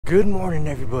Good morning,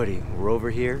 everybody. We're over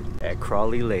here at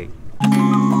Crowley Lake.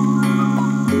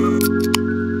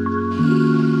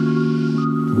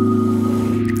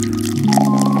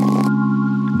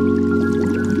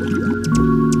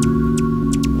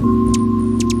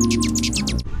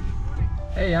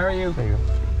 Hey, how are you? There you go.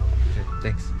 Good,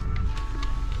 thanks.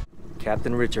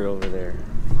 Captain Richard over there.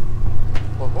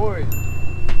 Ahoy!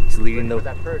 He's leading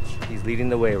that perch. He's leading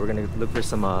the way. We're gonna look for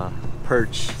some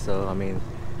perch. So I mean,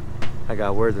 I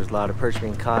got word there's a lot of perch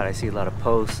being caught. I see a lot of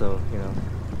posts, so you know,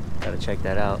 gotta check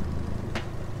that out.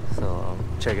 So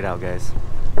check it out, guys.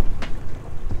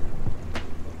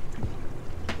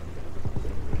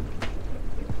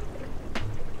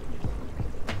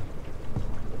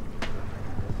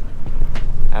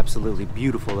 Absolutely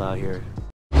beautiful out here.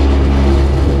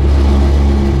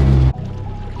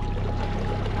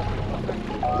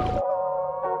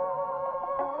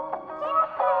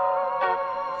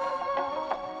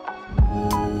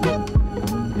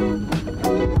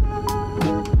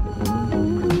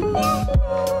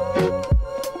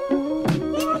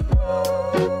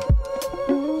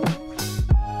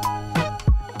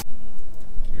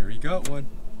 Here we got one.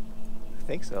 I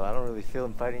think so. I don't really feel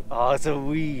him fighting. Oh, it's a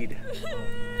weed. Yeah,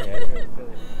 I didn't really feel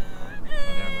it.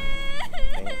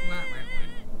 Oh, never mind.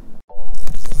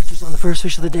 We're just on the first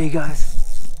fish of the day, guys.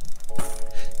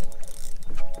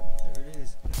 There it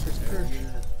is. First perch.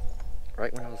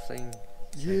 Right when I was saying.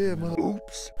 Yeah, man.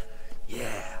 Oops.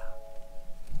 Yeah.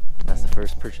 That's the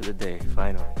first perch of the day,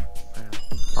 finally.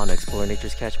 On Explore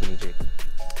Nature's Catch Mini Jig.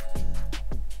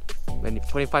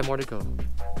 25 more to go.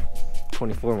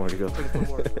 24 more to go. 24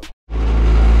 more to go.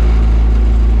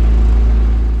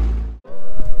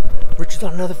 Richard's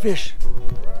on another fish.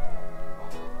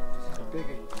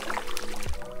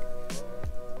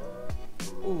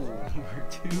 Ooh,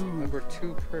 number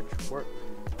two perch work.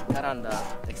 That on the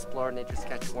Explore Nature's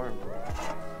Catch worm.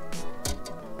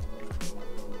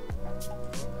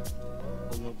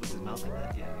 Hold him up with his mouth like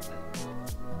that. Yeah, exactly.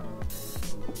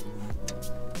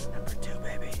 Number two,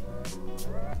 baby.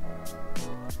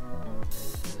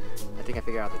 I think I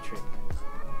figured out the trick.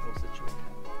 What's the trick?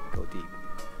 Go deep.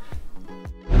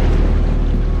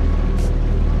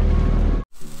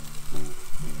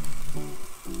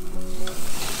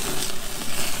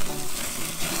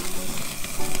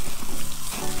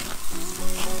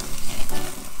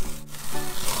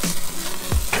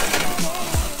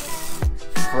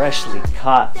 Freshly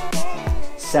caught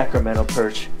Sacramento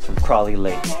perch from Crowley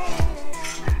Lake.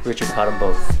 Richard caught them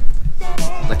both.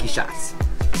 Lucky shots.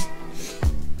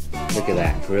 Look at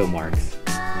that, grill marks.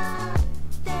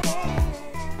 You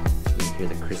can hear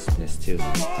the crispness too.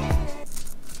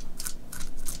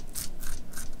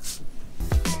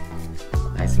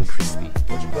 Nice and crispy.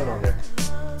 What you put on there?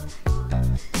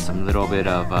 Some little bit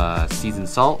of seasoned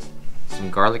salt, some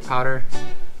garlic powder,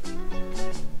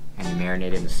 and you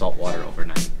marinate it in salt water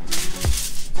overnight.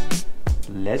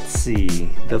 Let's see.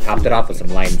 Topped it off with some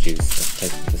lime juice.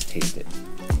 Let's taste it.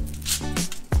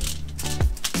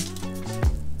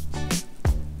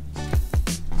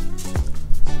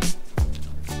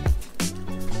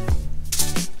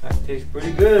 That tastes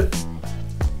pretty good.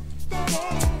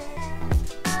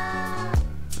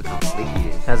 Look how flaky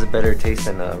it is. Has a better taste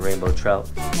than a rainbow trout.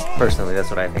 Personally, that's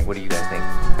what I think. What do you guys think?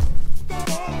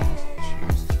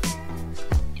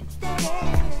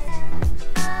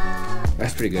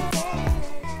 That's pretty good.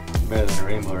 Better than a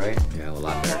rainbow, right? Yeah, a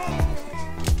lot better.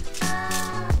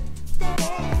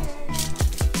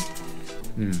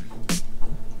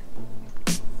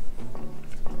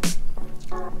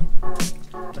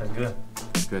 That's good.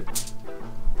 Good.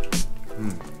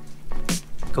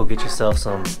 Go get yourself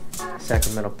some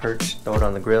Sacramento perch, throw it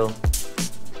on the grill.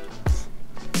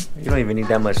 You don't even need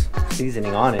that much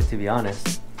seasoning on it, to be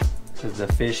honest, because the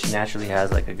fish naturally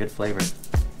has like a good flavor.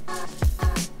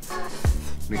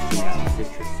 Make sure you have some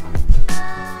citrus.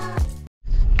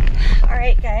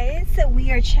 Alright guys, so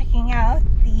we are checking out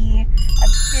the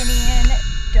Obsidian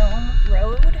Dome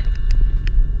Road.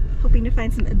 Hoping to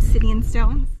find some obsidian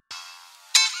stones.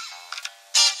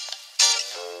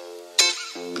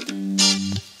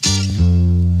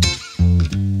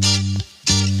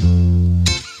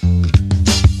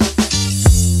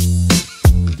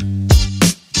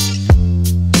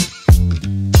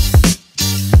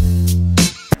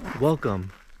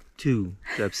 Welcome to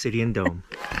the Obsidian Dome.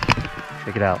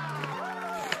 Check it out.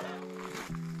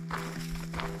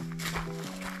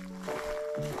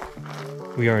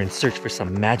 We are in search for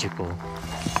some magical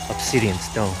obsidian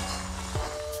stones.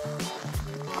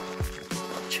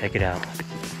 Check it out.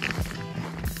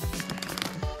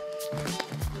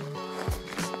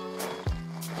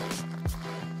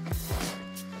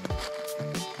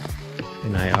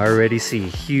 And I already see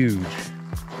huge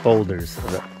boulders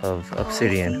of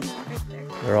obsidian.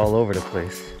 They're all over the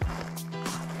place.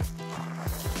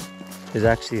 There's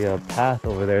actually a path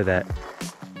over there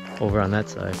over on that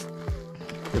side.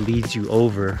 It leads you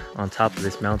over on top of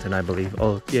this mountain, I believe.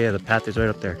 Oh yeah, the path is right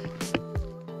up there.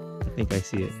 I think I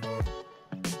see it.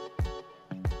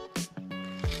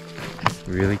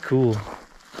 Really cool.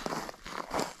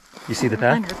 You see the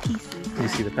path? You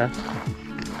see the path?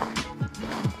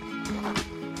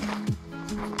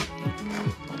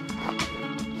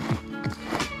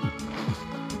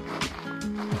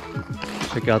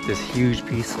 Check out this huge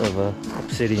piece of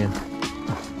obsidian.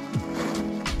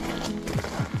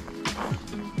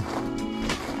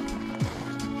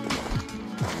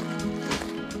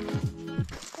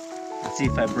 Let's see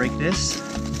if I break this.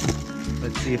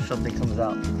 Let's see if something comes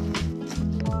out.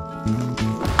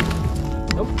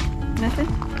 Nope. Nothing?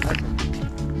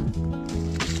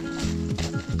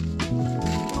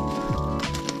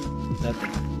 Nothing.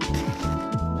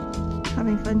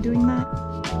 Having fun doing that?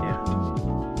 Yeah.